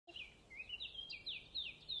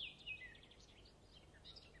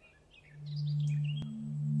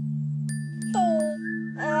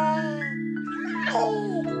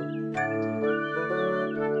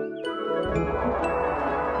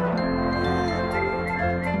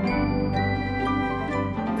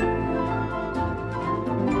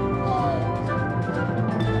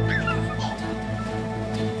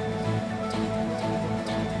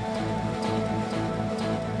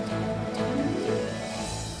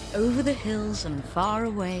Over the hills and far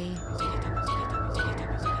away,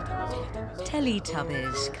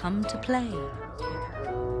 Teletubbies come to play.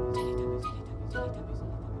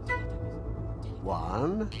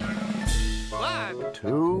 1,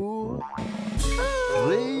 2,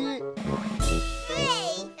 3,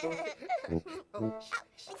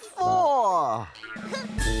 4.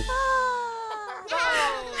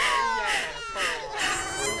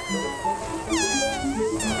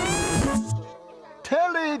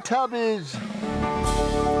 Teletubbies!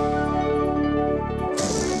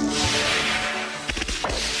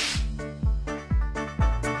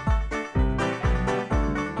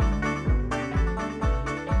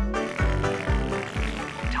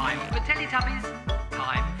 Time for Teletubbies.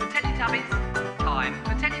 Time for Teletubbies. Time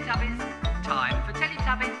for Teletubbies. Time for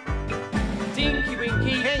Teletubbies. Tinky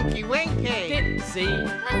Winky. Tinky Winky. Dipsy.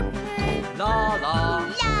 La la.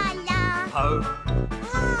 La la. Po. Oh.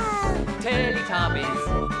 Teletubbies.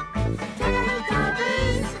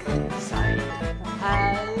 Teletubbies. Say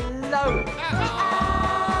hello.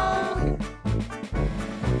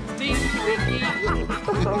 Tinky Winky.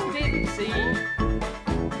 Dipsy.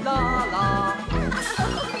 La la.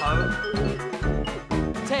 Po.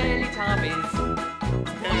 Teletubbies.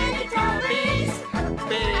 Teletubbies.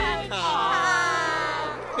 Big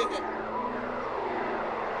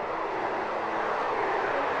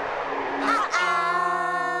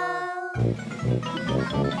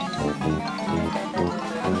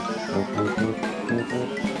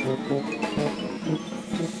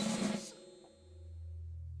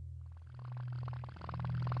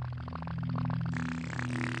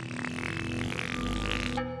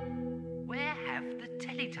Where have the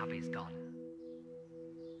Teletubbies gone?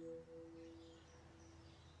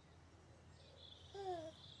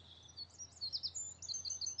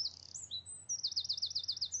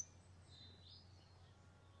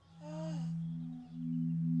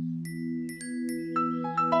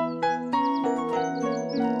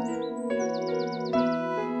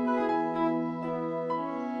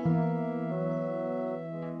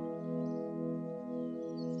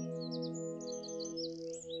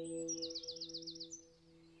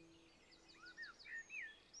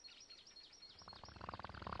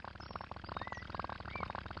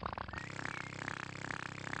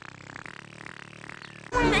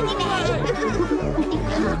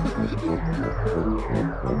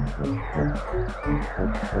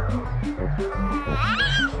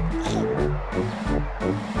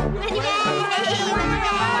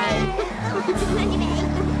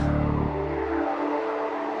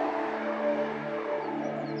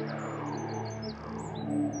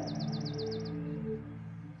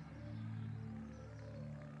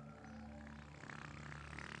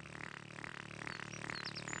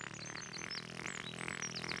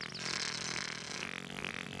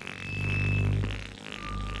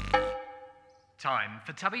 Time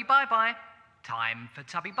for Tubby bye-bye. Time for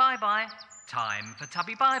Tubby bye-bye. Time for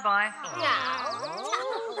Tubby bye-bye.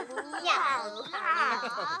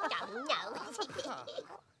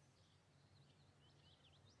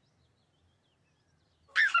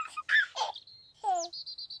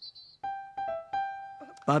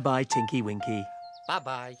 Bye-bye, Tinky Winky.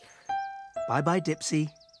 Bye-bye. Bye-bye, Dipsy.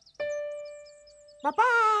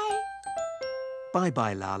 Bye-bye.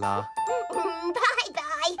 Bye-bye, Lala.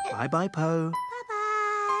 Bye-bye. Bye-bye, Po.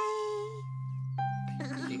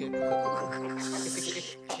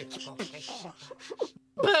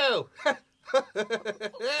 Boo!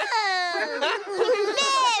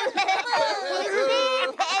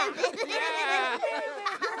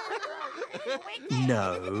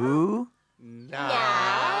 No. No.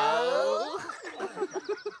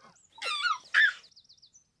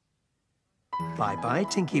 Bye-bye,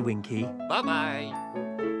 Tinky Winky. Bye-bye.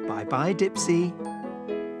 Bye-bye, Dipsy.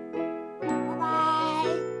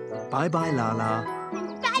 Bye-bye. Bye-bye, Lala.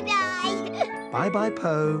 Bye-bye. Bye-bye,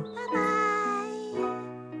 Po. Bye-bye.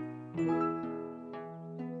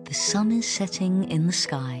 The sun is setting in the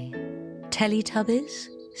sky. Teletubbies,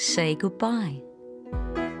 say goodbye.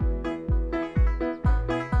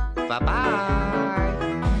 Bye-bye.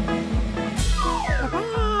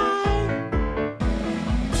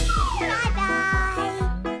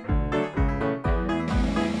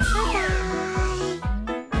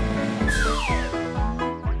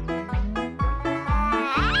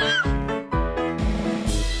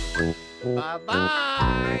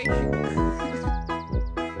 Bye-bye.